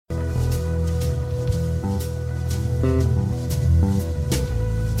You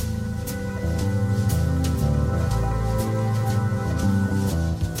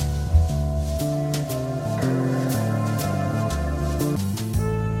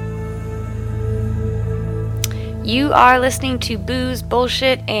are listening to Booze,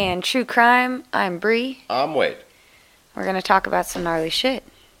 Bullshit, and True Crime. I'm Bree. I'm Wade. We're going to talk about some gnarly shit.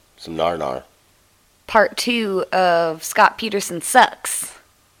 Some nar. Part 2 of Scott Peterson Sucks.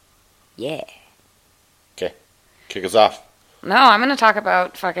 Yeah. Okay. Kick us off. No, I'm going to talk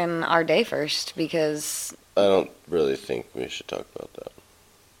about fucking our day first because... I don't really think we should talk about that.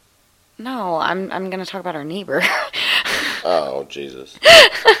 No, I'm going to talk about our neighbor. Oh, Jesus.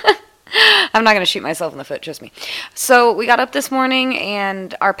 I'm not going to shoot myself in the foot, trust me. So we got up this morning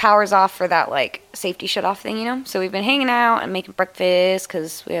and our power's off for that, like, safety shut-off thing, you know? So we've been hanging out and making breakfast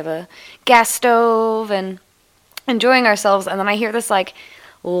because we have a gas stove and enjoying ourselves. And then I hear this, like,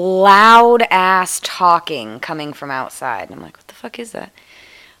 loud-ass talking coming from outside. And I'm like, what the fuck is that?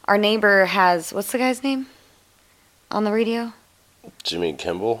 Our neighbor has, what's the guy's name on the radio? Jimmy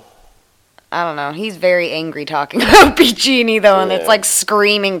Kimball? I don't know. He's very angry talking about PG&E, though, and it's, like,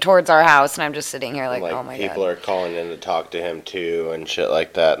 screaming towards our house, and I'm just sitting here like oh, my God. People are calling in to talk to him, too, and shit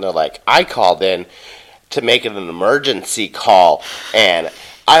like that. And they're like, I called in to make it an emergency call, and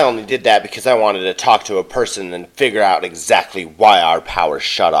I only did that because I wanted to talk to a person and figure out exactly why our power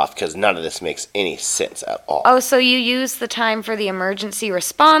shut off, because none of this makes any sense at all. Oh, so you used the time for the emergency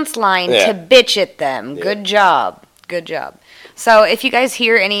response line to bitch at them. Yeah. Good job. Good job. So if you guys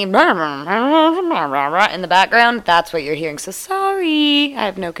hear any in the background, that's what you're hearing. So sorry, I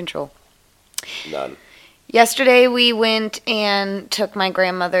have no control. None. Yesterday we went and took my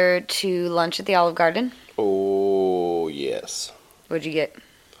grandmother to lunch at the Olive Garden. Oh, yes. What'd you get?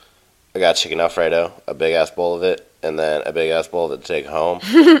 I got chicken Alfredo, a big-ass bowl of it, and then a big-ass bowl of it to take home,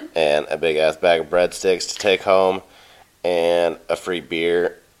 and a big-ass bag of breadsticks to take home, and a free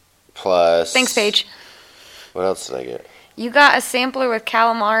beer, plus... Thanks, Paige. What else did I get? You got a sampler with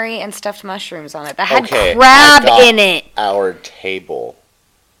calamari and stuffed mushrooms on it that had crab in it. Our table.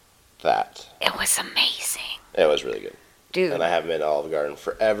 That. It was amazing. It was really good. Dude. And I haven't been to Olive Garden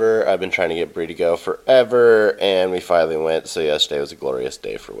forever. I've been trying to get Bree to go forever, and we finally went, so yesterday was a glorious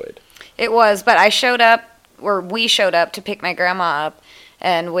day for Wade. It was, but we showed up to pick my grandma up,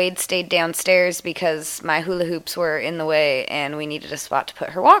 and Wade stayed downstairs because my hula hoops were in the way, and we needed a spot to put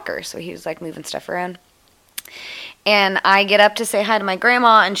her walker, so he was, like, moving stuff around. And I get up to say hi to my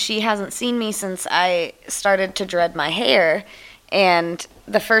grandma, and she hasn't seen me since I started to dread my hair. And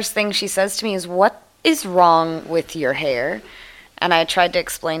the first thing she says to me is, "What is wrong with your hair?" And I tried to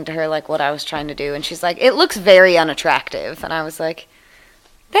explain to her, like, what I was trying to do. And she's like, "It looks very unattractive." And I was like,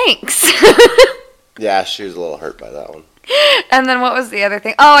 "Thanks." Yeah, she was a little hurt by that one. And then what was the other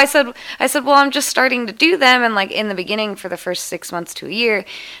thing? Oh, I said, well, I'm just starting to do them. And, like, in the beginning, for the first 6 months to a year,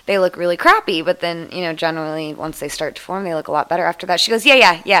 they look really crappy. But then, you know, generally, once they start to form, they look a lot better after that. She goes,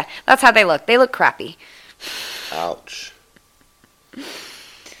 yeah, that's how they look. They look crappy. Ouch.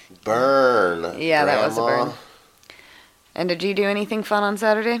 Burn. Yeah, Grandma. That was a burn. And did you do anything fun on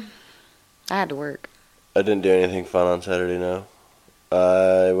Saturday? I had to work. I didn't do anything fun on Saturday, no.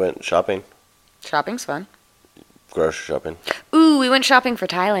 I went shopping. Shopping's fun. Grocery shopping. Ooh, we went shopping for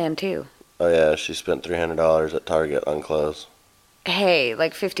Thailand, too. Oh, yeah, she spent $300 at Target on clothes. Hey,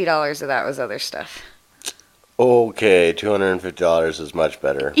 like $50 of that was other stuff. Okay, $250 is much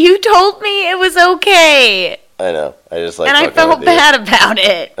better. You told me it was okay. I know. I just like. And I felt bad about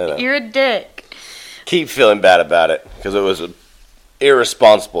it. I know. You're a dick. Keep feeling bad about it because it was an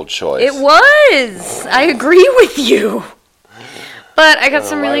irresponsible choice. It was. I agree with you. But I got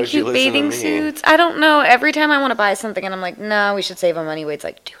some really cute bathing suits. I don't know. Every time I want to buy something and I'm like, no, we should save our money. Wade's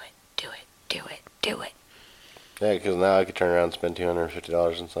like, do it. Yeah, because now I could turn around and spend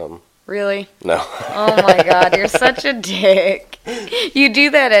 $250 on something. Really? No. Oh my God, you're such a dick. You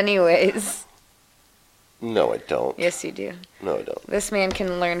do that anyways. No, I don't. Yes, you do. No, I don't. This man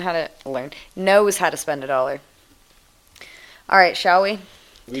can knows how to spend a dollar. All right, shall we?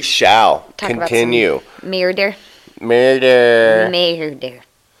 We shall. Continue. Murder. Good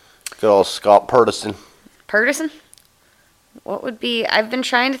old Scott Peterson. Peterson? What would be... I've been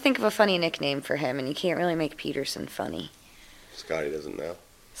trying to think of a funny nickname for him, and you can't really make Peterson funny. Scotty doesn't know.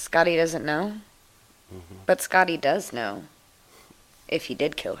 Scotty doesn't know? Mm-hmm. But Scotty does know. If he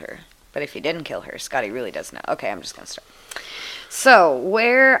did kill her. But if he didn't kill her, Scotty really does know. Okay, I'm just going to start. So,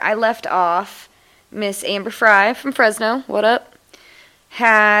 where I left off, Miss Amber Fry from Fresno, what up?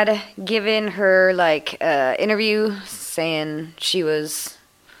 Had given her, interview saying she was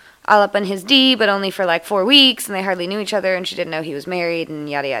all up on his D, but only for like 4 weeks, and they hardly knew each other, and she didn't know he was married, and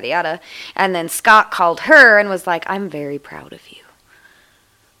yada, yada, yada. And then Scott called her and was like, I'm very proud of you.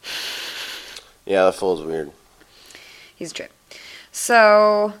 Yeah, that fool's weird. He's a trip.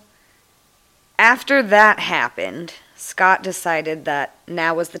 So, after that happened, Scott decided that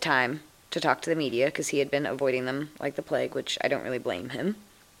now was the time to talk to the media, because he had been avoiding them like the plague, which I don't really blame him.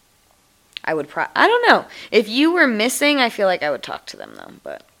 I don't know. If you were missing, I feel like I would talk to them, though,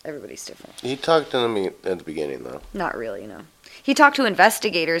 but everybody's different. He talked to them at the beginning, though. Not really, no. He talked to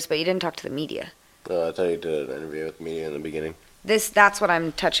investigators, but he didn't talk to the media. Oh, I thought he did an interview with the media in the beginning. That's what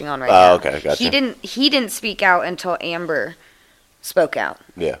I'm touching on right now. Oh, okay, gotcha. He didn't speak out until Amber spoke out.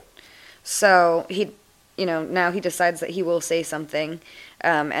 Yeah. So now he decides that he will say something.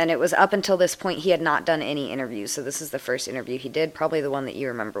 And it was up until this point he had not done any interviews. So this is the first interview he did, probably the one that you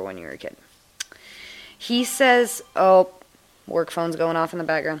remember when you were a kid. He says, work phone's going off in the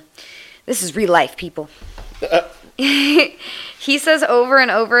background. This is real life, people. He says over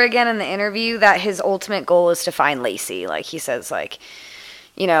and over again in the interview that his ultimate goal is to find Lacey. Like, he says, like,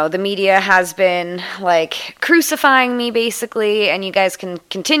 the media has been, like, crucifying me, basically, and you guys can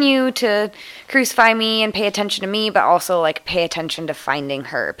continue to crucify me and pay attention to me, but also, like, pay attention to finding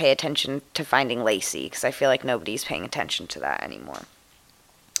her. Pay attention to finding Lacey, because I feel like nobody's paying attention to that anymore.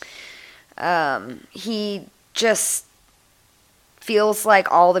 He just feels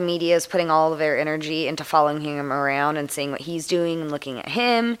like all the media is putting all of their energy into following him around and seeing what he's doing and looking at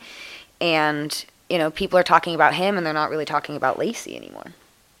him. And, people are talking about him and they're not really talking about Lacey anymore.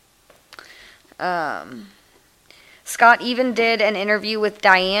 Scott even did an interview with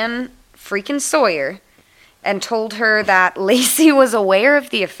Diane freaking Sawyer and told her that Lacey was aware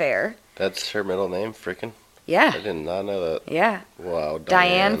of the affair. That's her middle name, freaking? Yeah. I did not know that. Yeah. Wow,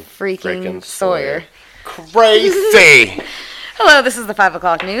 Diane freaking Sawyer. Crazy! Hello, this is the 5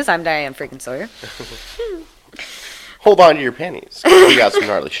 o'clock news. I'm Diane freaking Sawyer. Hold on to your panties. We got some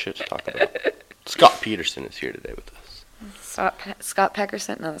gnarly shit to talk about. Scott Peterson is here today with us. Scott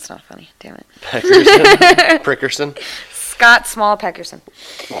Peckerson? No, that's not funny. Damn it. Peckerson? Prickerson? Scott Small Peckerson.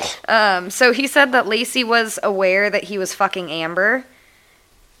 So he said that Lacey was aware that he was fucking Amber.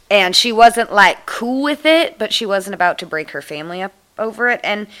 And she wasn't, like, cool with it, but she wasn't about to break her family up over it.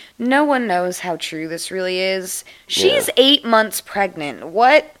 And no one knows how true this really is. She's 8 months pregnant.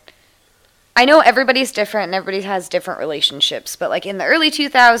 What? I know everybody's different and everybody has different relationships, but like in the early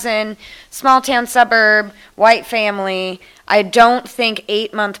 2000s, small town suburb, white family, I don't think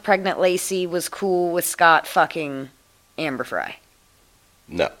 8-month pregnant Lacey was cool with Scott fucking Amber Fry.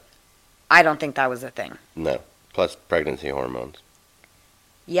 No. I don't think that was a thing. No. Plus pregnancy hormones.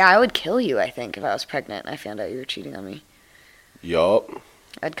 Yeah, I would kill you, I think, if I was pregnant and I found out you were cheating on me. Yup.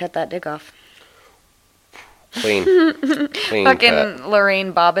 I'd cut that dick off. Clean Fucking cut.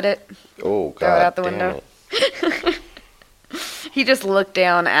 Lorraine Bobbitt it. Oh, God. Throw it out the window. He just looked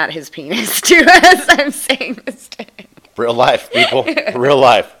down at his penis, too, as I'm saying this to him. Real life, people. Real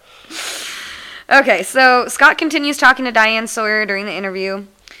life. Okay, so Scott continues talking to Diane Sawyer during the interview.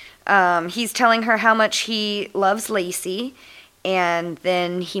 He's telling her how much he loves Lacey, and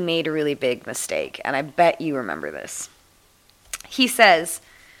then he made a really big mistake, and I bet you remember this. He says,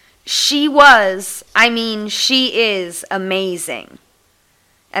 she is amazing,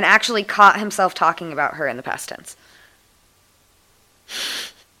 and actually caught himself talking about her in the past tense.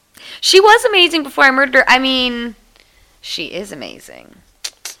 She was amazing before I murdered her. She is amazing.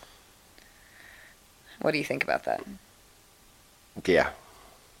 What do you think about that? Yeah.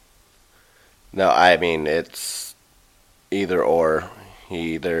 No, it's either or.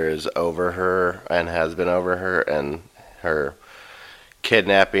 He either is over her and has been over her, and her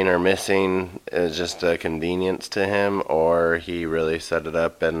kidnapping or missing is just a convenience to him, or he really set it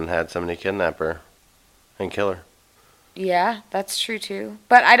up and had somebody kidnap her and kill her. Yeah, that's true too.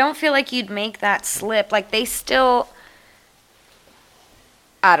 But I don't feel like you'd make that slip. Like, they still...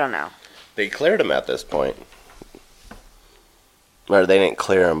 I don't know. They cleared him at this point. Or they didn't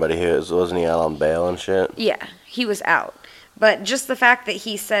clear him, but wasn't he out on bail and shit? Yeah, he was out. But just the fact that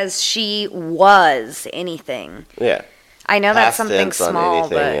he says she was anything. Yeah. I know that's something small,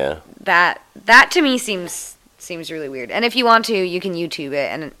 anything, but yeah. that to me seems really weird. And if you want to, you can YouTube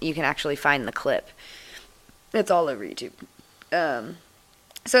it, and you can actually find the clip. It's all over YouTube.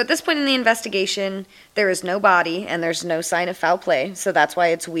 So at this point in the investigation, there is no body, and there's no sign of foul play. So that's why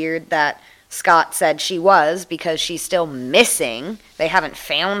it's weird that Scott said she was, because she's still missing. They haven't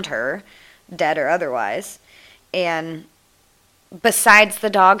found her, dead or otherwise. And besides the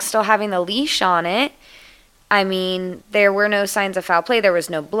dog still having the leash on it, there were no signs of foul play. There was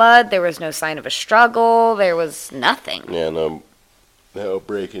no blood. There was no sign of a struggle. There was nothing. Yeah, no No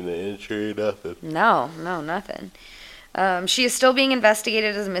breaking the entry, nothing. No, nothing. She is still being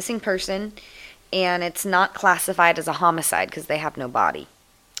investigated as a missing person, and it's not classified as a homicide because they have no body.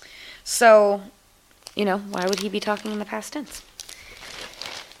 So, why would he be talking in the past tense?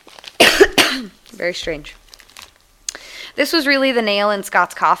 Very strange. This was really the nail in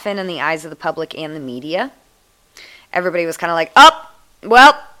Scott's coffin in the eyes of the public and the media. Everybody was kind of like, oh,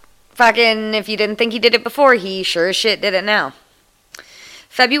 well, fucking, if you didn't think he did it before, he sure as shit did it now.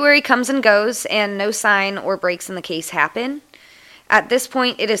 February comes and goes, and no sign or breaks in the case happen. At this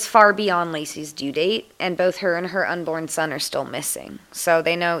point, it is far beyond Lacey's due date, and both her and her unborn son are still missing. So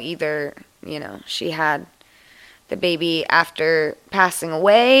they know either, she had the baby after passing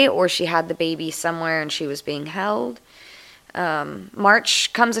away, or she had the baby somewhere and she was being held.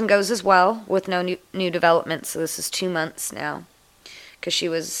 March comes and goes as well, with no new developments, so this is 2 months now. Because she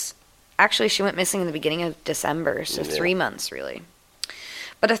went missing in the beginning of December, so 3 months, really.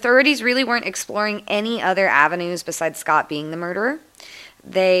 But authorities really weren't exploring any other avenues besides Scott being the murderer.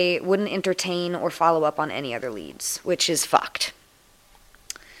 They wouldn't entertain or follow up on any other leads, which is fucked.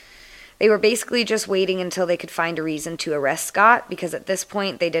 They were basically just waiting until they could find a reason to arrest Scott, because at this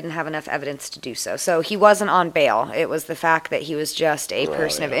point they didn't have enough evidence to do so. So he wasn't on bail. It was the fact that he was just a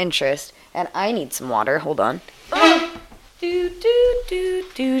person of interest. And I need some water. Hold on. Do, do, do,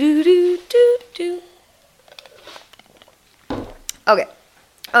 do, do, do, do. Okay.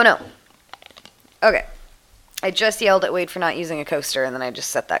 Oh, no. Okay. I just yelled at Wade for not using a coaster, and then I just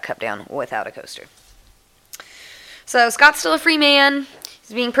set that cup down without a coaster. So Scott's still a free man.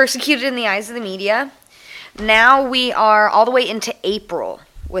 He's being persecuted in the eyes of the media. Now we are all the way into April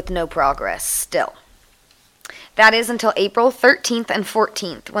with no progress still. That is until April 13th and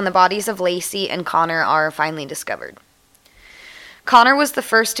 14th, when the bodies of Lacey and Connor are finally discovered. Connor was the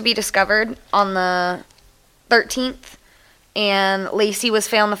first to be discovered on the 13th, and Lacey was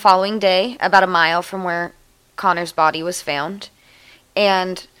found the following day, about a mile from where Connor's body was found.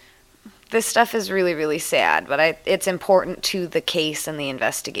 And this stuff is really, really sad, but it's important to the case and the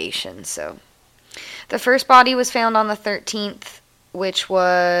investigation. So, the first body was found on the 13th, which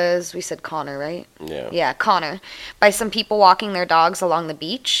was, we said Connor, right? Yeah. Yeah, Connor, by some people walking their dogs along the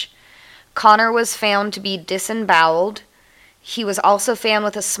beach. Connor was found to be disemboweled. He was also found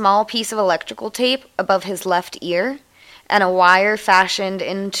with a small piece of electrical tape above his left ear, and a wire fashioned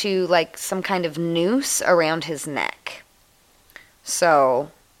into, like, some kind of noose around his neck.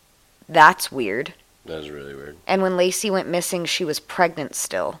 So, that's weird. That's really weird. And when Lacey went missing, she was pregnant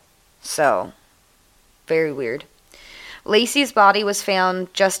still. So, very weird. Lacey's body was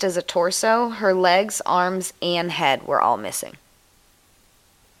found just as a torso. Her legs, arms, and head were all missing.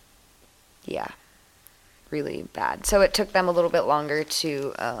 Yeah. Really bad. So it took them a little bit longer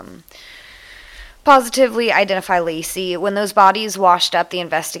to positively identify Lacey. When those bodies washed up, the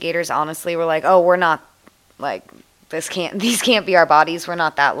investigators honestly were like, oh, we're not, like, these can't be our bodies. We're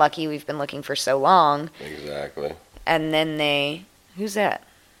not that lucky. We've been looking for so long. Exactly. And then who's that?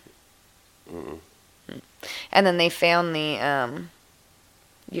 Mm-mm. And then they found the,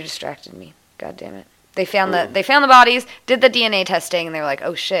 you distracted me. God damn it. They found the bodies, did the DNA testing, and they were like,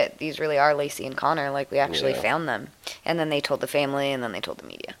 oh shit, these really are Lacey and Connor. Like, we actually found them. And then they told the family, and then they told the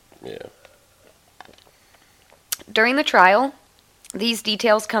media. Yeah. During the trial, these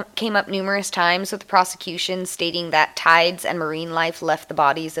details came up numerous times, with the prosecution stating that tides and marine life left the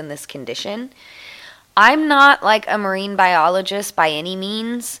bodies in this condition. I'm not, like, a marine biologist by any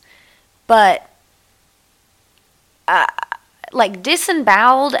means, but, like,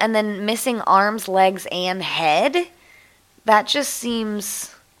 disemboweled and then missing arms, legs, and head, that just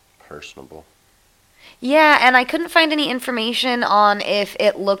seems personable. Yeah, and I couldn't find any information on if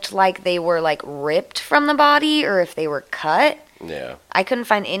it looked like they were, like, ripped from the body or if they were cut. Yeah. I couldn't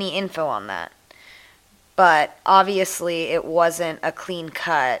find any info on that. But obviously it wasn't a clean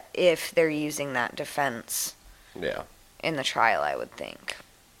cut if they're using that defense in the trial, I would think.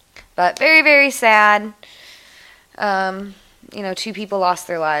 But very, very sad. 2 people lost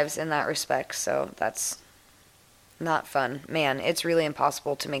their lives in that respect, so that's not fun. Man, it's really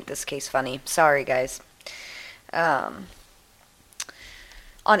impossible to make this case funny. Sorry, guys. On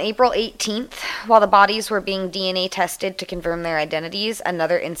April 18th, while the bodies were being DNA tested to confirm their identities,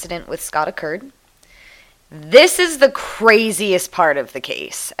 another incident with Scott occurred. This is the craziest part of the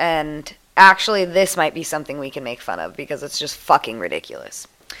case, and actually this might be something we can make fun of because it's just fucking ridiculous.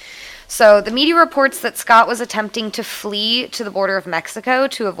 So the media reports that Scott was attempting to flee to the border of Mexico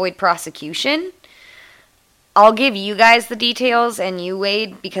to avoid prosecution. I'll give you guys the details and you,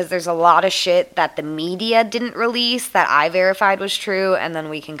 Wade, because there's a lot of shit that the media didn't release that I verified was true, and then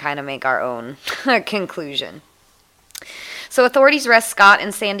we can kind of make our own conclusion. So authorities arrest Scott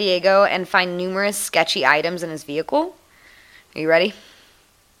in San Diego and find numerous sketchy items in his vehicle. Are you ready?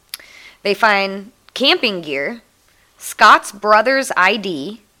 They find camping gear, Scott's brother's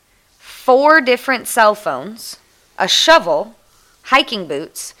ID, 4 different cell phones, a shovel, hiking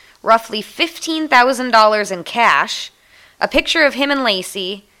boots, roughly $15,000 in cash, a picture of him and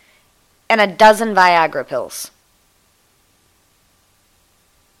Lacey, and a dozen Viagra pills.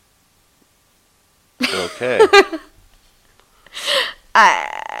 Okay.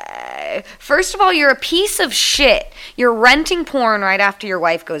 First of all, you're a piece of shit. You're renting porn right after your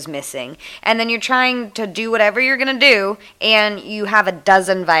wife goes missing, and then you're trying to do whatever you're gonna do, and you have a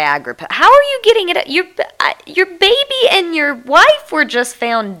dozen Viagra pills. How are you getting it? Your baby and your wife were just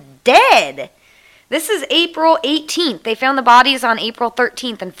found dead. This is April 18th. They found the bodies on April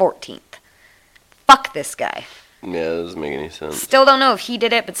 13th and 14th. Fuck this guy. Yeah, that doesn't make any sense. Still don't know if he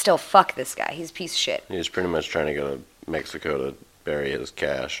did it, but still fuck this guy. He's a piece of shit. He was pretty much trying to go to Mexico to bury his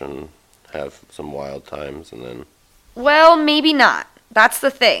cash and have some wild times, and then... Well, maybe not. That's the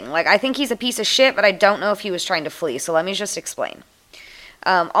thing. Like, I think he's a piece of shit, but I don't know if he was trying to flee, so let me just explain.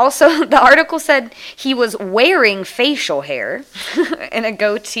 Also, the article said he was wearing facial hair and a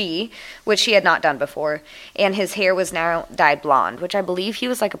goatee, which he had not done before, and his hair was now dyed blonde, which I believe he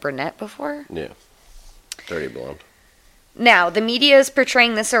was like a brunette before. Yeah. Dirty blonde. Now, the media is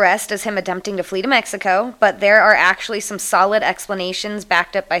portraying this arrest as him attempting to flee to Mexico, but there are actually some solid explanations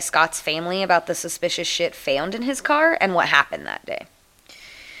backed up by Scott's family about the suspicious shit found in his car and what happened that day.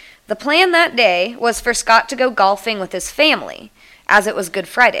 The plan that day was for Scott to go golfing with his family, as it was Good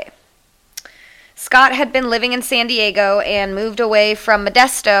Friday. Scott had been living in San Diego and moved away from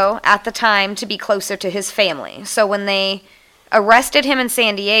Modesto at the time to be closer to his family. So when they arrested him in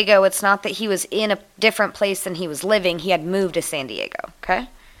San Diego, it's not that he was in a different place than he was living. He had moved to San Diego, okay?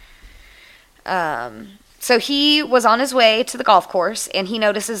 So he was on his way to the golf course, and he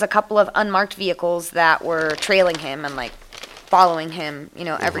notices a couple of unmarked vehicles that were trailing him and, like, following him, you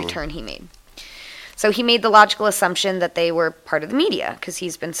know, every turn he made. So he made the logical assumption that they were part of the media, because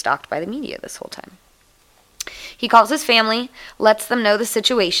he's been stalked by the media this whole time. He calls his family, lets them know the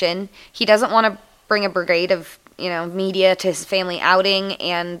situation. He doesn't want to bring a brigade of, you know, media to his family outing,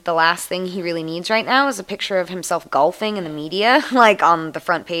 and the last thing he really needs right now is a picture of himself golfing in the media, like on the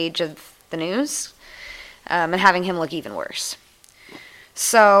front page of the news, and having him look even worse.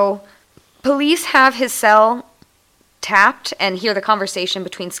 So police have his cell tapped and hear the conversation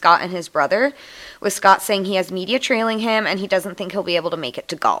between Scott and his brother, with Scott saying he has media trailing him and he doesn't think he'll be able to make it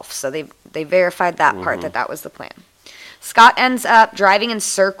to golf. So they verified that part, that was the plan. Scott ends up driving in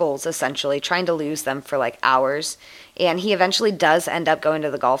circles, essentially, trying to lose them for like hours. And he eventually does end up going to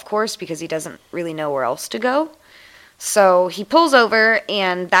the golf course because he doesn't really know where else to go. So he pulls over,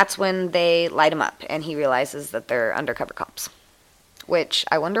 and that's when they light him up, and he realizes that they're undercover cops. Which,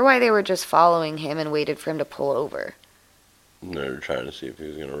 I wonder why they were just following him and waited for him to pull over. They were trying to see if he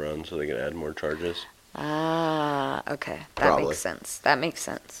was going to run so they could add more charges. Ah, okay. That Probably. makes sense. That makes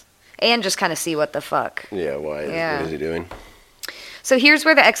sense. And just kind of see what the fuck. Yeah, why? Yeah. What is he doing? So here's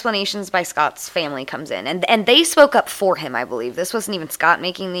where the explanations by Scott's family comes in. And they spoke up for him, I believe. This wasn't even Scott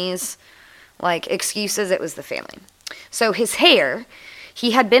making these, like, excuses. It was the family. So his hair,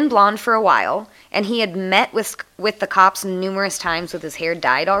 he had been blonde for a while, and he had met with the cops numerous times with his hair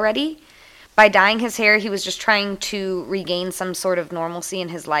dyed already. By dyeing his hair, he was just trying to regain some sort of normalcy in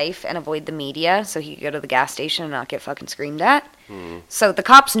his life and avoid the media so he could go to the gas station and not get fucking screamed at. So the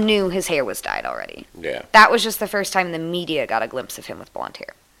cops knew his hair was dyed already. Yeah. That was just the first time the media got a glimpse of him with blonde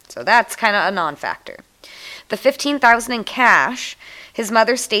hair. So that's kind of a non-factor. The $15,000 in cash, his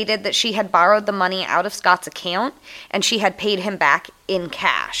mother stated that she had borrowed the money out of Scott's account and she had paid him back in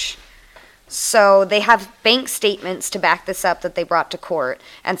cash. So they have bank statements to back this up that they brought to court,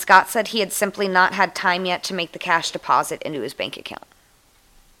 and Scott said he had simply not had time yet to make the cash deposit into his bank account.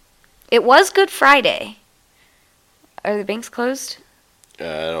 It was Good Friday. Are the banks closed? I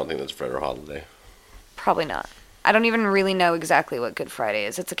don't think that's a federal holiday. Probably not. I don't even really know exactly what Good Friday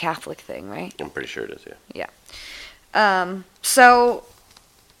is. It's a Catholic thing, right? I'm pretty sure it is, yeah. Yeah. So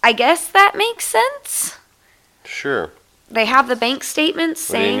I guess that makes sense. Sure. They have the bank statements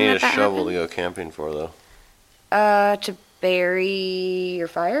saying that What do you need a that shovel happened. to go camping for, though? To bury your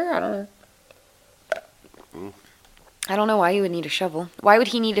fire? I don't know. I don't know why you would need a shovel. Why would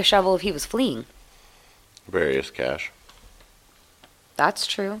he need a shovel if he was fleeing? Bury his cash. That's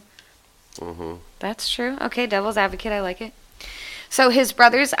true. Mm-hmm. That's true. Okay, devil's advocate, I like it. So his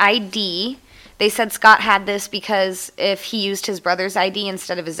brother's ID, they said Scott had this because if he used his brother's ID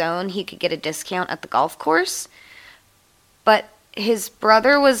instead of his own, he could get a discount at the golf course. But his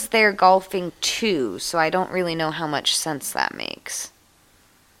brother was there golfing too, so I don't really know how much sense that makes.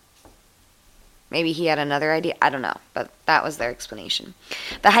 Maybe he had another idea. I don't know, but that was their explanation.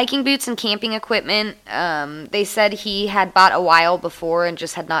 The hiking boots and camping equipment, they said he had bought a while before and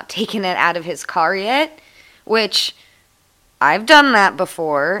just had not taken it out of his car yet, which I've done that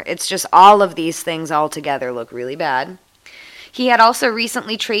before. It's just all of these things all together look really bad. He had also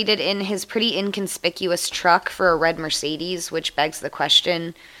recently traded in his pretty inconspicuous truck for a red Mercedes, which begs the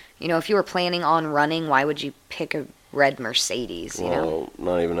question, if you were planning on running, why would you pick a red Mercedes, Well,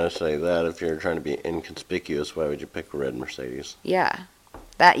 not even necessarily that. If you're trying to be inconspicuous, why would you pick a red Mercedes? Yeah.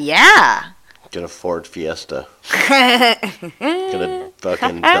 Yeah. Get a Ford Fiesta. Get a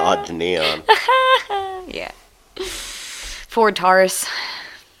fucking Dodge Neon. Yeah. Ford Taurus.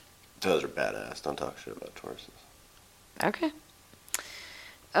 Those are badass. Don't talk shit about Tauruses. Okay.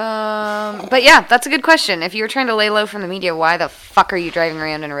 But yeah, that's a good question. If you were trying to lay low from the media, why the fuck are you driving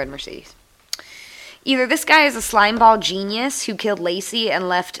around in a red Mercedes? Either this guy is a slimeball genius who killed Lacey and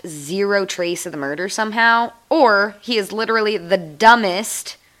left zero trace of the murder somehow, or he is literally the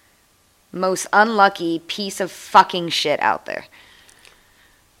dumbest, most unlucky piece of fucking shit out there.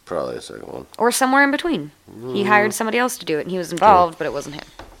 Probably the second one. Or somewhere in between. He hired somebody else to do it, and he was involved, but it wasn't him.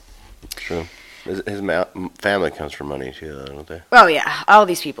 True. His family comes from money, too, though, don't they? Oh, yeah. All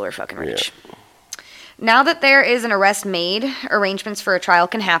these people are fucking rich. Yeah. Now that there is an arrest made, arrangements for a trial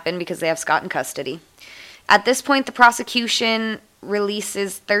can happen because they have Scott in custody. At this point, the prosecution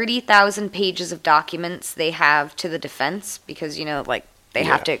releases 30,000 pages of documents they have to the defense because, they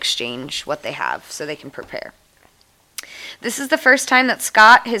have to exchange what they have so they can prepare. This is the first time that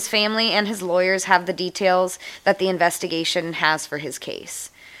Scott, his family, and his lawyers have the details that the investigation has for his case.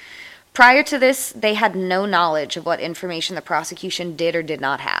 Prior to this, they had no knowledge of what information the prosecution did or did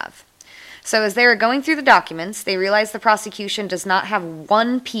not have. So as they were going through the documents, they realized the prosecution does not have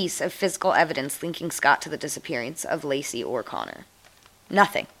one piece of physical evidence linking Scott to the disappearance of Lacey or Connor.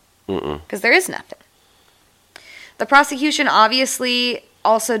 Nothing. Because there is nothing. The prosecution obviously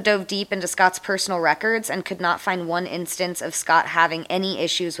also dove deep into Scott's personal records and could not find one instance of Scott having any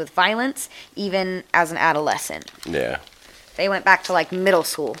issues with violence, even as an adolescent. Yeah. They went back to, middle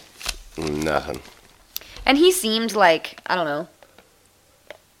school. Nothing. And he seemed like, I don't know.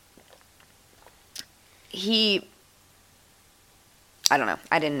 I don't know.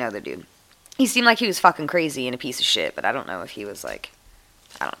 I didn't know the dude. He seemed like he was fucking crazy and a piece of shit, but I don't know if he was, I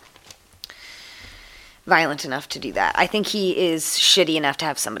don't know, violent enough to do that. I think he is shitty enough to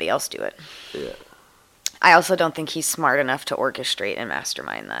have somebody else do it. Yeah. I also don't think he's smart enough to orchestrate and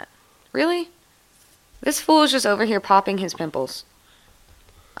mastermind that. Really? This fool is just over here popping his pimples.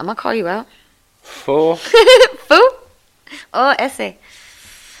 I'm gonna call you out. Fool? Fool? Oh, essay.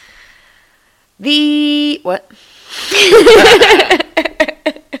 What?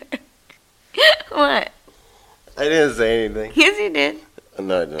 What? I didn't say anything. Yes, you did.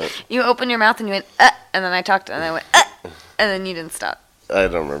 No, I didn't. You opened your mouth and you went, and then I talked, and I went, and then you didn't stop. I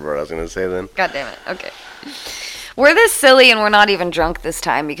don't remember what I was going to say then. God damn it. Okay. We're this silly and we're not even drunk this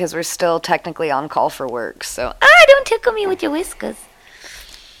time because we're still technically on call for work, so, don't tickle me with your whiskers.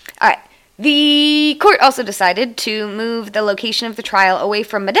 Alright. The court also decided to move the location of the trial away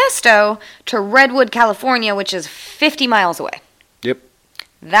from Modesto to Redwood, California, which is 50 miles away. Yep.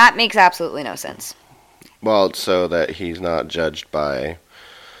 That makes absolutely no sense. Well, it's so that he's not judged by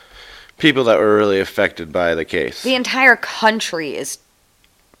people that were really affected by the case. The entire country is...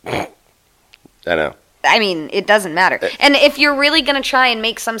 I know. I mean, it doesn't matter. And if you're really going to try and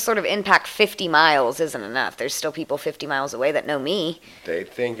make some sort of impact, 50 miles isn't enough. There's still people 50 miles away that know me. They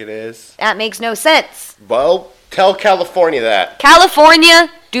think it is. That makes no sense. Well, tell California that. California,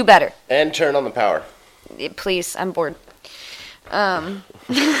 do better. And turn on the power. Please, I'm bored. All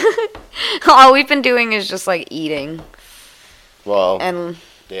we've been doing is just, eating. Well, and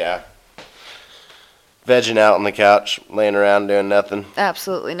yeah. Vegging out on the couch, laying around doing nothing.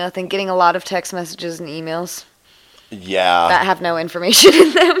 Absolutely nothing. Getting a lot of text messages and emails. Yeah. That have no information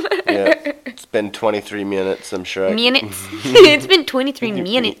in them. Yeah. It's been 23 minutes, I'm sure. Minutes? It's been 23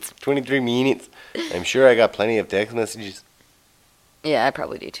 minutes. 23 minutes. I'm sure I got plenty of text messages. Yeah, I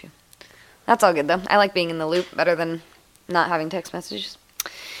probably do too. That's all good though. I like being in the loop better than not having text messages.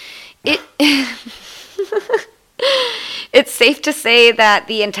 It's safe to say that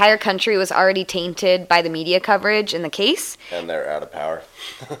the entire country was already tainted by the media coverage in the case. And they're out of power.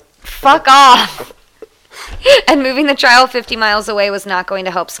 Fuck off! And moving the trial 50 miles away was not going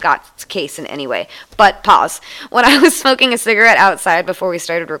to help Scott's case in any way. But pause. When I was smoking a cigarette outside before we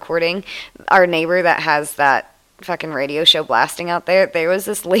started recording, our neighbor that has that fucking radio show blasting out there was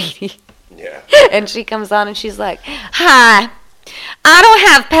this lady. Yeah. And she comes on and she's like, "Hi, I don't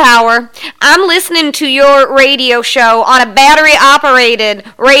have power. I'm listening to your radio show on a battery-operated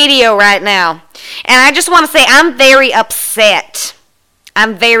radio right now. And I just want to say I'm very upset.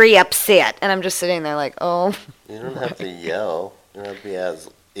 I'm very upset. And I'm just sitting there like, oh. You don't have to yell. You don't have to be as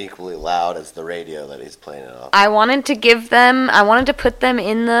equally loud as the radio that he's playing it off. I wanted to put them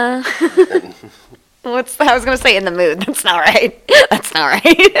in the... I was going to say in the mood. That's not right. That's not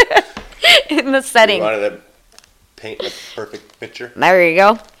right. In the setting. You wanted to paint a perfect picture? There you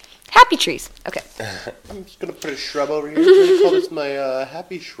go. Happy trees. Okay. I'm just going to put a shrub over here. I'm going to call this my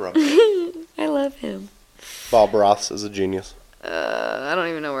happy shrub. I love him. Bob Ross is a genius. I don't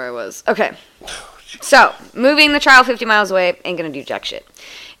even know where I was. Okay. So, moving the trial 50 miles away ain't going to do jack shit.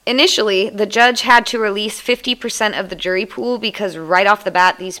 Initially, the judge had to release 50% of the jury pool because right off the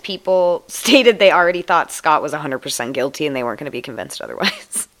bat, these people stated they already thought Scott was 100% guilty and they weren't going to be convinced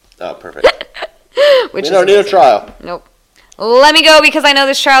otherwise. Oh, perfect. We don't need a trial. Nope. Let me go because I know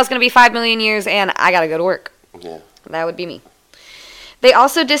this trial is going to be 5 million years and I got to go to work. Yeah. That would be me. They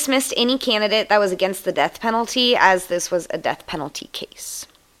also dismissed any candidate that was against the death penalty as this was a death penalty case.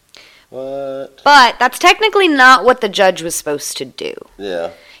 What? But that's technically not what the judge was supposed to do.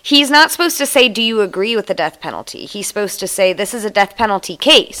 Yeah. He's not supposed to say, do you agree with the death penalty? He's supposed to say, this is a death penalty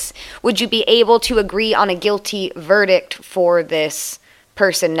case. Would you be able to agree on a guilty verdict for this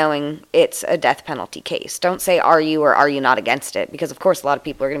person knowing it's a death penalty case? Don't say, are you or are you not against it? Because, of course, a lot of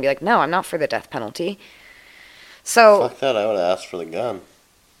people are going to be like, no, I'm not for the death penalty. So, fuck that, I would have asked for the gun.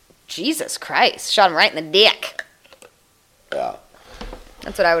 Jesus Christ. Shot him right in the dick. Yeah.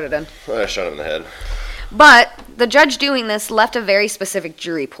 That's what I would have done. I would have shot him in the head. But the judge doing this left a very specific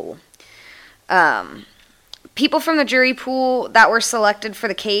jury pool. People from the jury pool that were selected for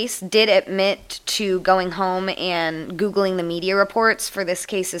the case did admit to going home and Googling the media reports for this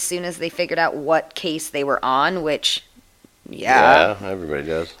case as soon as they figured out what case they were on, which, yeah everybody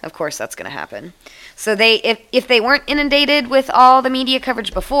does. Of course that's going to happen. So if they weren't inundated with all the media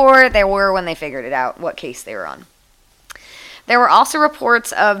coverage before, they were when they figured it out what case they were on. There were also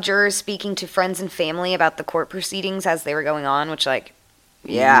reports of jurors speaking to friends and family about the court proceedings as they were going on, which, like,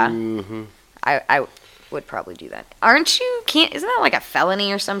 yeah, mm-hmm. I would probably do that. Isn't that like a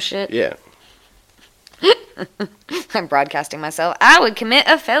felony or some shit? Yeah. I'm broadcasting myself. I would commit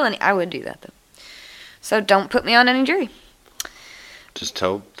a felony. I would do that, though. So don't put me on any jury. Just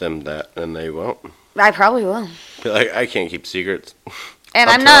tell them that, and they won't. I probably will. Like, I can't keep secrets. And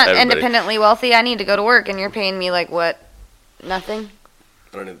I'm not independently wealthy. I need to go to work, and you're paying me, like, what? Nothing?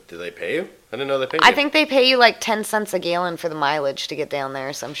 I don't know. Do they pay you? I didn't know they paid you. I think they pay you like 10 cents a gallon for the mileage to get down there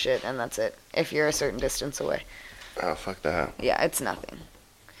or some shit, and that's it, if you're a certain distance away. Oh, fuck that. Yeah, it's nothing.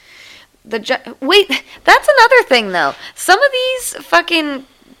 Wait, that's another thing, though. Some of these fucking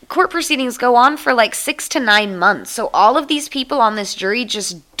court proceedings go on for like 6 to 9 months, so all of these people on this jury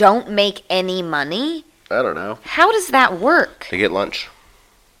just don't make any money? I don't know. How does that work? They get lunch.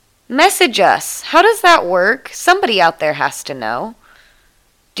 Message us. How does that work? Somebody out there has to know.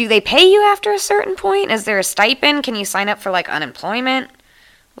 Do they pay you after a certain point? Is there a stipend? Can you sign up for, like, unemployment?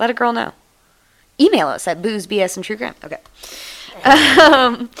 Let a girl know. Email us at booze, BS, and true crime. Okay.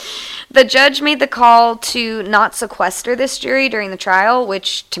 The judge made the call to not sequester this jury during the trial,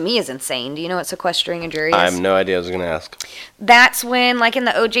 which to me is insane. Do you know what sequestering a jury is? I have no idea. I was going to ask. That's when, like in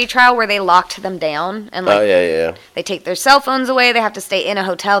the OJ trial, where they locked them down. And like, yeah. They take their cell phones away. They have to stay in a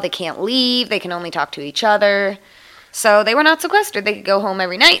hotel. They can't leave. They can only talk to each other. So they were not sequestered. They could go home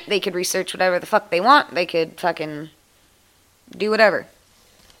every night. They could research whatever the fuck they want. They could fucking do whatever.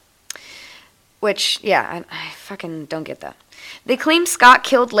 Which, yeah, I fucking don't get that. They claim Scott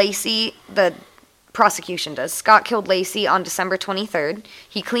killed Lacey, the prosecution does. Scott killed Lacey on December 23rd.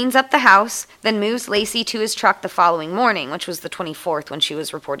 He cleans up the house, then moves Lacey to his truck the following morning, which was the 24th when she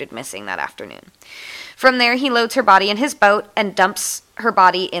was reported missing that afternoon. From there, he loads her body in his boat and dumps her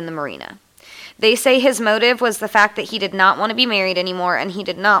body in the marina. They say his motive was the fact that he did not want to be married anymore and he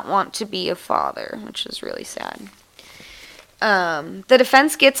did not want to be a father, which is really sad. The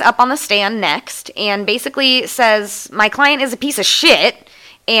defense gets up on the stand next and basically says, my client is a piece of shit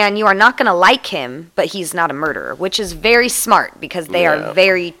and you are not going to like him, but he's not a murderer, which is very smart because they are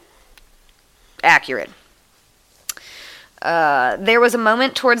very accurate. There was a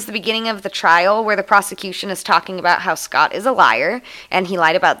moment towards the beginning of the trial where the prosecution is talking about how Scott is a liar and he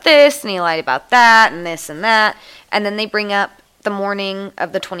lied about this and he lied about that and this and that. And then they bring up the morning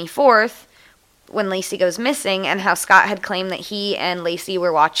of the 24th when Lacey goes missing and how Scott had claimed that he and Lacey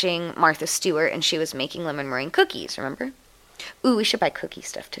were watching Martha Stewart and she was making lemon meringue cookies, remember? Ooh, we should buy cookie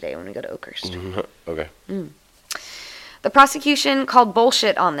stuff today when we go to Oakhurst. Okay. The prosecution called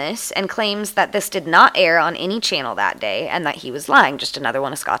bullshit on this and claims that this did not air on any channel that day and that he was lying, just another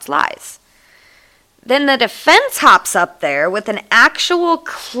one of Scott's lies. Then the defense hops up there with an actual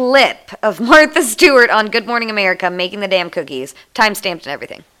clip of Martha Stewart on Good Morning America making the damn cookies, time-stamped and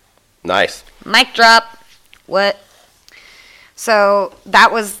everything. Nice. Mic drop. What? So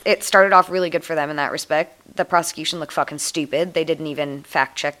it started off really good for them in that respect. The prosecution looked fucking stupid. They didn't even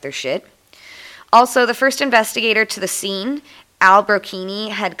fact-check their shit. Also, the first investigator to the scene, Al Brocchini,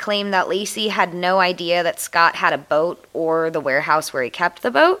 had claimed that Lacey had no idea that Scott had a boat or the warehouse where he kept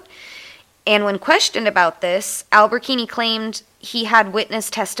the boat. And when questioned about this, Al Brocchini claimed he had witness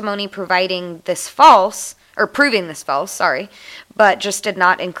testimony proving this false, but just did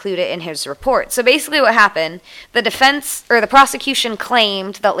not include it in his report. So basically what happened, the prosecution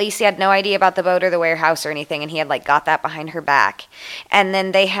claimed that Lacey had no idea about the boat or the warehouse or anything, and he had got that behind her back. And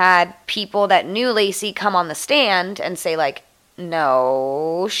then they had people that knew Lacey come on the stand and say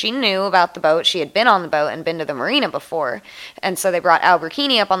no, she knew about the boat. She had been on the boat and been to the marina before. And so they brought Al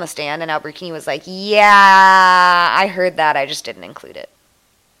Brocchini up on the stand, and Al Brocchini was like, yeah, I heard that. I just didn't include it.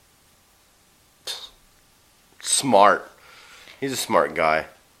 Smart. He's a smart guy.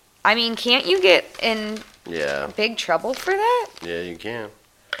 I mean, can't you get in big trouble for that? Yeah, you can.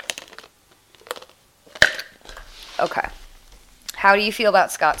 Okay. How do you feel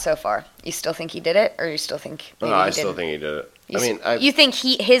about Scott so far? You still think he did it, or you still think maybe I still think he did it. You think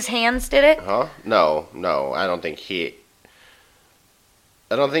his hands did it? Huh? No. I don't think he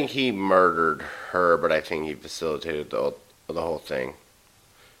murdered her, but I think he facilitated the whole thing.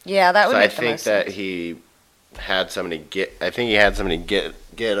 Yeah, that would make the I think most that sense. he had somebody get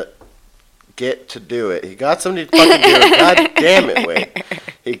to do it. He got somebody to fucking do it. God damn it, Wade.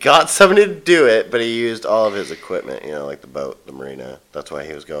 He got somebody to do it, but he used all of his equipment, like the boat, the marina. That's why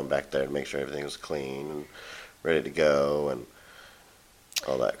he was going back there to make sure everything was clean and ready to go and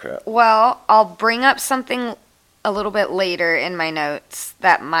all that crap. Well, I'll bring up something a little bit later in my notes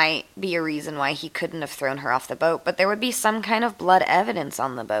that might be a reason why he couldn't have thrown her off the boat, but there would be some kind of blood evidence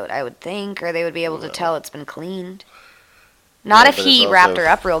on the boat, I would think, or they would be able to tell it's been cleaned. Not if he wrapped her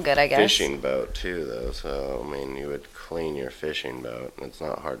up real good, I guess. Fishing boat too, though. So you would clean your fishing boat. It's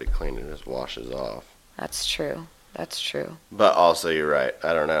not hard to clean; it just washes off. That's true. But also, you're right.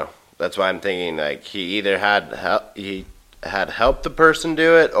 I don't know. That's why I'm thinking he either had helped the person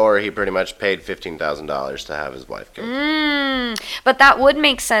do it, or he pretty much paid $15,000 to have his wife killed. But that would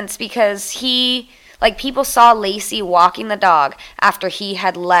make sense because people saw Lacey walking the dog after he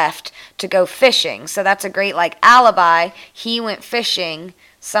had left to go fishing. So that's a great, alibi. He went fishing,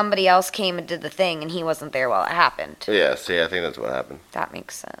 somebody else came and did the thing, and he wasn't there while it happened. Yeah, see, I think that's what happened. That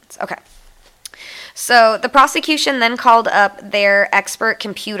makes sense. Okay. So the prosecution then called up their expert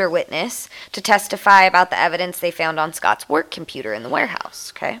computer witness to testify about the evidence they found on Scott's work computer in the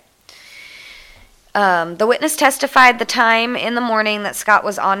warehouse, okay? The witness testified the time in the morning that Scott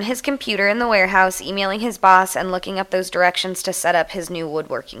was on his computer in the warehouse, emailing his boss and looking up those directions to set up his new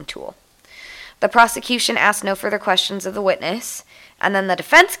woodworking tool. The prosecution asked no further questions of the witness, and then the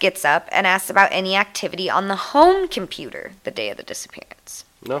defense gets up and asks about any activity on the home computer the day of the disappearance.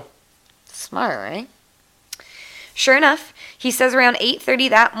 No. Smart, right? Sure enough, he says around 8:30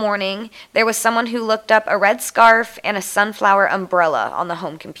 that morning, there was someone who looked up a red scarf and a sunflower umbrella on the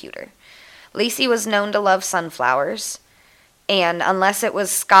home computer. Lacey was known to love sunflowers, and unless it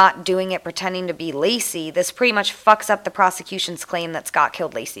was Scott doing it pretending to be Lacey, this pretty much fucks up the prosecution's claim that Scott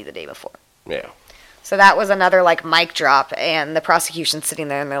killed Lacey the day before. Yeah. So that was another, mic drop, and the prosecution's sitting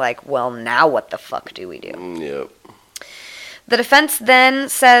there, and they're like, well, now what the fuck do we do? Yep. The defense then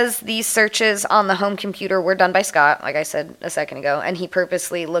says these searches on the home computer were done by Scott, like I said a second ago, and he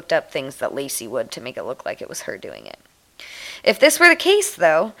purposely looked up things that Lacey would to make it look like it was her doing it. If this were the case,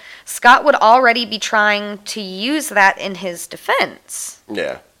 though, Scott would already be trying to use that in his defense.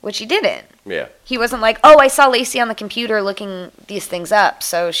 Yeah. Which he didn't. Yeah. He wasn't like, I saw Lacey on the computer looking these things up,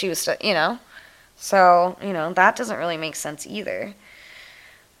 so she was, So, that doesn't really make sense either.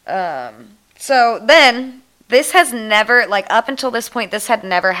 So then, this has never, up until this point, this had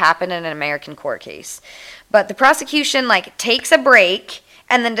never happened in an American court case. But the prosecution, takes a break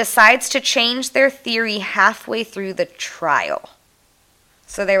and then decides to change their theory halfway through the trial.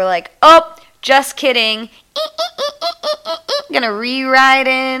 So they were like, just kidding. Gonna rewrite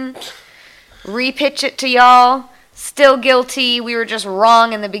in, repitch it to y'all. Still guilty. We were just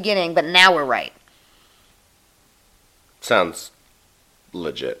wrong in the beginning, but now we're right. Sounds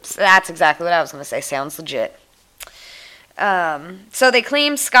legit. So that's exactly what I was going to say. Sounds legit. So they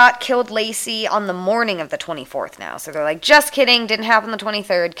claim Scott killed Lacey on the morning of the 24th now. So they're like, just kidding, didn't happen the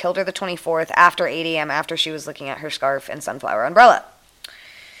 23rd, killed her the 24th after 8 a.m. after she was looking at her scarf and sunflower umbrella.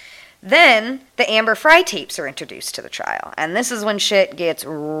 Then the Amber Fry tapes are introduced to the trial. And this is when shit gets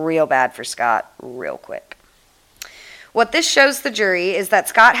real bad for Scott real quick. What this shows the jury is that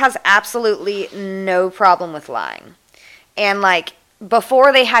Scott has absolutely no problem with lying. And like,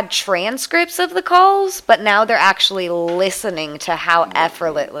 before they had transcripts of the calls, but now they're actually listening to how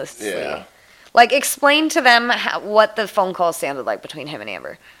effortlessly. Yeah. Like, explain to them what the phone call sounded like between him and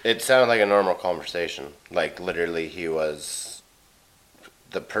Amber. It sounded like a normal conversation. Like, literally, he was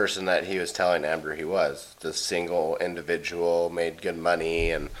the person that he was telling Amber he was. The single individual, made good money,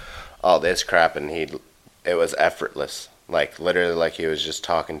 and all this crap, and it was effortless. Like, literally, like he was just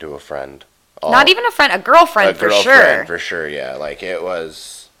talking to a friend. Not even a friend, a girlfriend for sure. A girlfriend for sure, yeah. Like,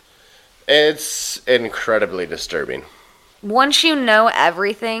 it's incredibly disturbing. Once you know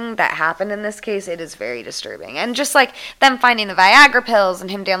everything that happened in this case, it is very disturbing. And just like them finding the Viagra pills and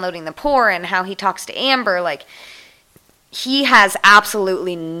him downloading the porn and how he talks to Amber, like, he has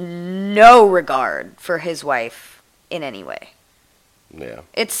absolutely no regard for his wife in any way. Yeah.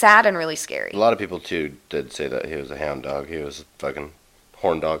 It's sad and really scary. A lot of people, too, did say that he was a hound dog. He was a fucking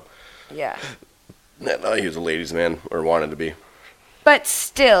horn dog. Yeah. No, he was a ladies' man, or wanted to be. But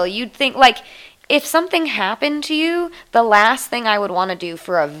still, you'd think, like, if something happened to you, the last thing I would want to do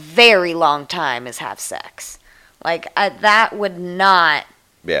for a very long time is have sex. Like, that would not...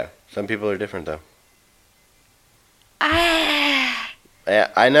 Yeah, some people are different, though.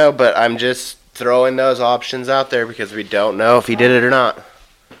 Yeah, I know, but I'm just throwing those options out there because we don't know if he did it or not.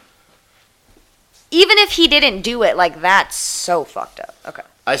 Even if he didn't do it, like, that's so fucked up. Okay.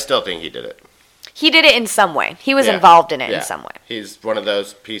 I still think he did it. He did it in some way. He was involved in it in some way. He's one of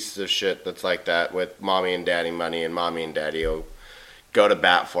those pieces of shit that's like that with mommy and daddy money, and mommy and daddy will go to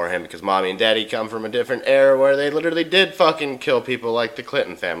bat for him because mommy and daddy come from a different era where they literally did fucking kill people like the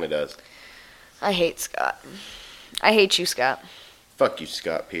Clinton family does. I hate Scott. I hate you, Scott. Fuck you,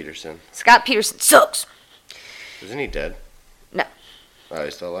 Scott Peterson. Scott Peterson sucks. Isn't he dead? No. Oh,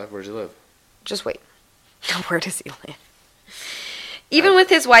 he's still alive? Where does he live? Just wait. Where does he live? Even with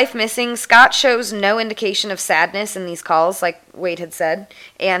his wife missing, Scott shows no indication of sadness in these calls, like Wade had said.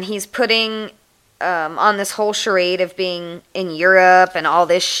 And he's putting on this whole charade of being in Europe and all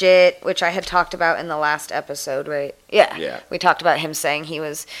this shit, which I had talked about in the last episode, right? Yeah. We talked about him saying he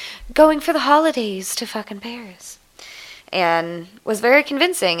was going for the holidays to fucking Paris. And was very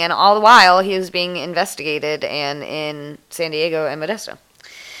convincing. And all the while, he was being investigated and in San Diego and Modesto.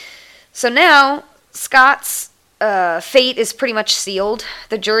 So now, Scott's fate is pretty much sealed.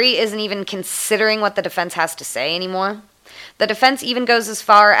 The jury isn't even considering what the defense has to say anymore. The defense even goes as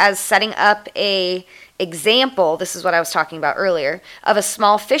far as setting up a example, this is what I was talking about earlier, of a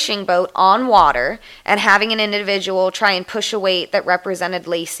small fishing boat on water and having an individual try and push a weight that represented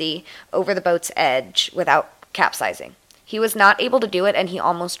Lacey over the boat's edge without capsizing. He was not able to do it, and he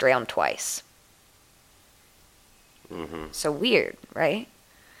almost drowned twice. Mm-hmm. So weird, right?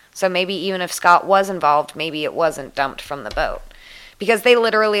 So maybe even if Scott was involved, maybe it wasn't dumped from the boat. Because they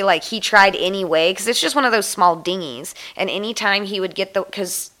literally, like, he tried anyway, because it's just one of those small dinghies. And anytime he would get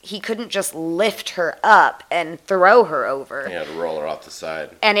because he couldn't just lift her up and throw her over. He had to roll her off the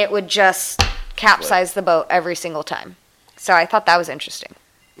side. And it would just capsize the boat every single time. So I thought that was interesting.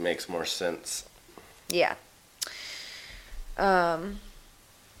 Makes more sense. Yeah. I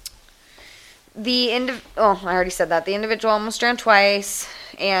already said that. The individual almost drowned twice,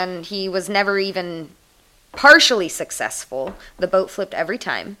 and he was never even partially successful. The boat flipped every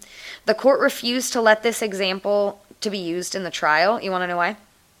time. The court refused to let this example to be used in the trial. You want to know why?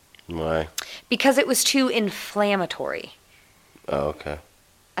 Why? Because it was too inflammatory. Oh, okay.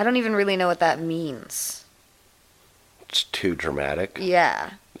 I don't even really know what that means. It's too dramatic?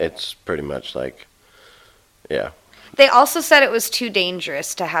 Yeah. It's pretty much like, yeah. They also said it was too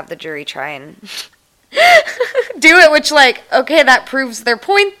dangerous to have the jury try and do it, which, like, okay, that proves their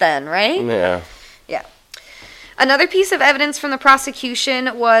point then, right? Yeah. Yeah. Another piece of evidence from the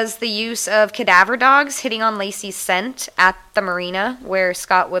prosecution was the use of cadaver dogs hitting on Lacey's scent at the marina where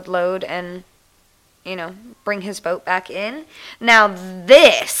Scott would load and, bring his boat back in. Now,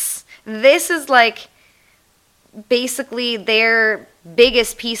 this is, like, basically their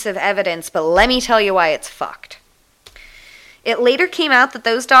biggest piece of evidence, but let me tell you why it's fucked. It later came out that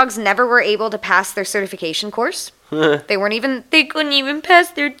those dogs never were able to pass their certification course. They couldn't even pass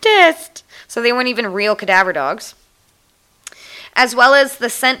their test. So they weren't even real cadaver dogs. As well as the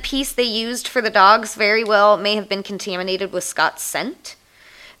scent piece they used for the dogs very well may have been contaminated with Scott's scent.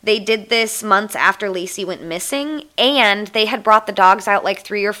 They did this months after Lacey went missing, and they had brought the dogs out like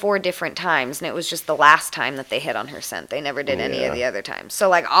 3 or 4 different times, and it was just the last time that they hit on her scent. They never did any of the other times. So,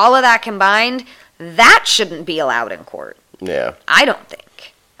 like, all of that combined, that shouldn't be allowed in court. Yeah. I don't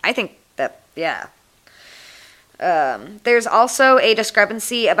think. I think that, yeah. There's also a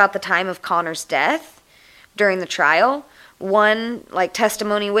discrepancy about the time of Connor's death during the trial. One, like,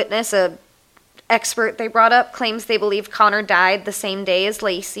 testimony witness, a expert they brought up, claims they believe Connor died the same day as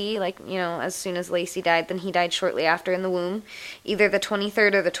Lacey. Like, you know, as soon as Lacey died, then he died shortly after in the womb, either the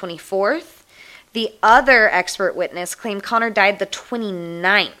 23rd or the 24th. The other expert witness claimed Connor died the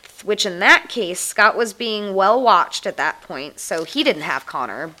 29th, which in that case, Scott was being well watched at that point, so he didn't have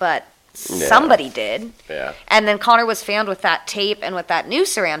Connor, but somebody did. Yeah. And then Connor was found with that tape and with that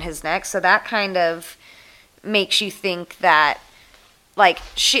noose around his neck, so that kind of makes you think that, like,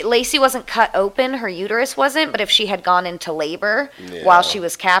 Lacey wasn't cut open, her uterus wasn't, but if she had gone into labor while she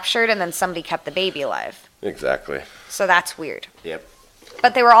was captured, and then somebody kept the baby alive. Exactly. So that's weird. Yep.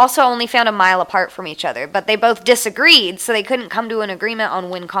 But they were also only found a mile apart from each other, but they both disagreed, so they couldn't come to an agreement on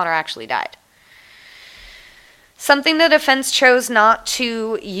when Connor actually died. Something the defense chose not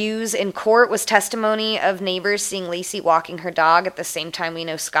to use in court was testimony of neighbors seeing Lacey walking her dog at the same time we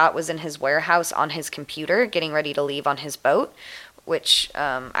know Scott was in his warehouse on his computer, getting ready to leave on his boat, which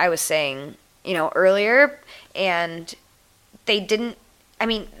I was saying, you know, earlier, and they didn't, I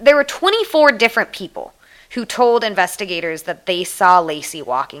mean, there were 24 different people who told investigators that they saw Lacey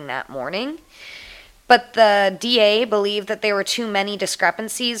walking that morning, but the DA believed that there were too many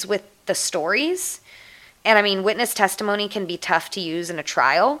discrepancies with the stories, and I mean, witness testimony can be tough to use in a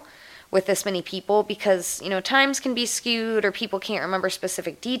trial with this many people because, you know, times can be skewed or people can't remember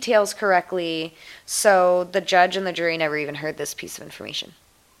specific details correctly. So the judge and the jury never even heard this piece of information.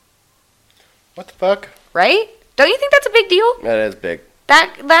 What the fuck? Right? Don't you think that's a big deal? That is big.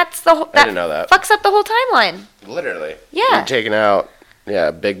 That's the whole. I didn't know that. Fucks up the whole timeline. Literally. Yeah. You're taking out,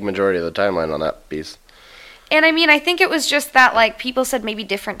 a big majority of the timeline on that piece. And I mean, I think it was just that, like, people said maybe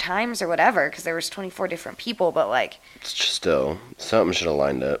different times or whatever, because there was 24 different people, but, like... It's just still, something should have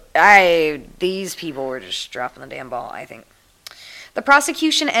lined up. These people were just dropping the damn ball, I think. The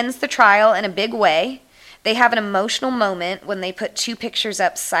prosecution ends the trial in a big way. They have an emotional moment when they put 2 pictures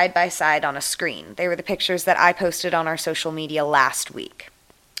up side by side on a screen. They were the pictures that I posted on our social media last week.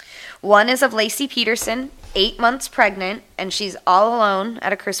 One is of Lacey Peterson, 8 months pregnant, and she's all alone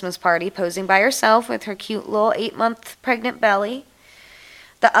at a Christmas party, posing by herself with her cute little 8-month pregnant belly.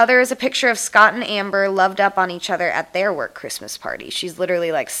 The other is a picture of Scott and Amber loved up on each other at their work Christmas party. She's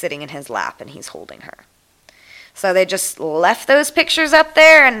literally, like, sitting in his lap, and he's holding her. So they just left those pictures up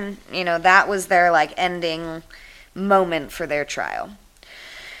there, and, you know, that was their, like, ending moment for their trial.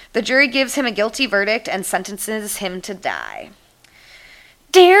 The jury gives him a guilty verdict and sentences him to die.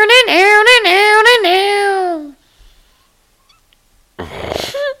 Down and down and down and down.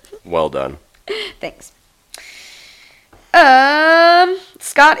 Well done. Thanks.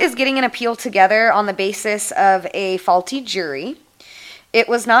 Scott is getting an appeal together on the basis of a faulty jury. It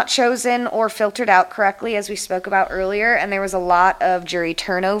was not chosen or filtered out correctly, as we spoke about earlier, and there was a lot of jury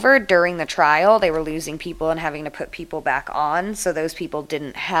turnover during the trial. They were losing people and having to put people back on, so those people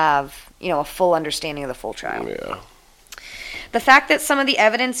didn't have, you know, a full understanding of the full trial. Yeah. The fact that some of the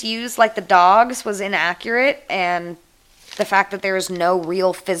evidence used, like the dogs, was inaccurate, and the fact that there is no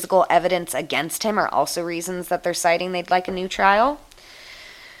real physical evidence against him are also reasons that they're citing they'd like a new trial.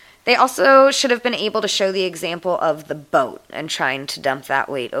 They also should have been able to show the example of the boat and trying to dump that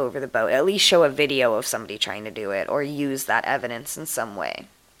weight over the boat. At least show a video of somebody trying to do it or use that evidence in some way.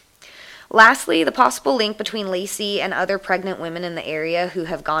 Lastly, the possible link between Lacey and other pregnant women in the area who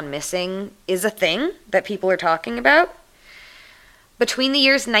have gone missing is a thing that people are talking about. Between the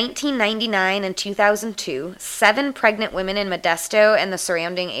years 1999 and 2002, 7 pregnant women in Modesto and the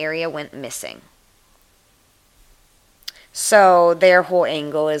surrounding area went missing. So their whole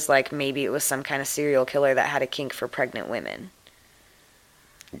angle is like maybe it was some kind of serial killer that had a kink for pregnant women.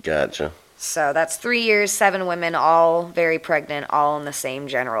 Gotcha. So that's 3 years, 7 women, all very pregnant, all in the same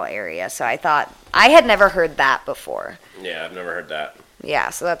general area. So I thought, I had never heard that before. Yeah, I've never heard that.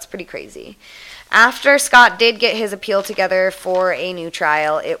 Yeah, so that's pretty crazy. After Scott did get his appeal together for a new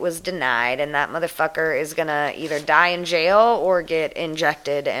trial, it was denied, and that motherfucker is gonna either die in jail or get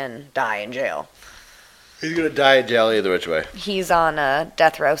injected and die in jail. He's gonna die in jail either which way. He's on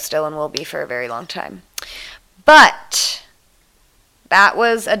death row still and will be for a very long time. But that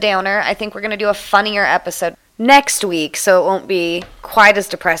was a downer. I think we're gonna do a funnier episode. next week, so it won't be quite as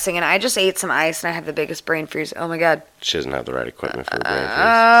depressing. And I just ate some ice, and I have the biggest brain freeze. Oh, my God. She doesn't have the right equipment for a brain freeze.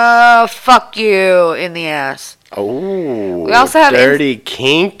 Oh, fuck you in the ass. Oh, we also have dirty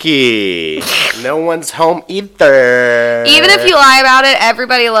kinky. No one's home either. Even if you lie about it,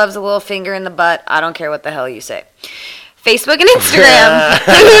 everybody loves a little finger in the butt. I don't care what the hell you say. Facebook and Instagram,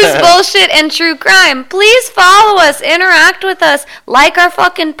 Who's Bullshit and True Crime. Please follow us, interact with us, like our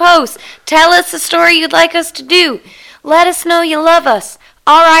fucking posts, tell us a story you'd like us to do. Let us know you love us.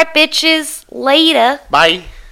 All right, bitches. Later. Bye.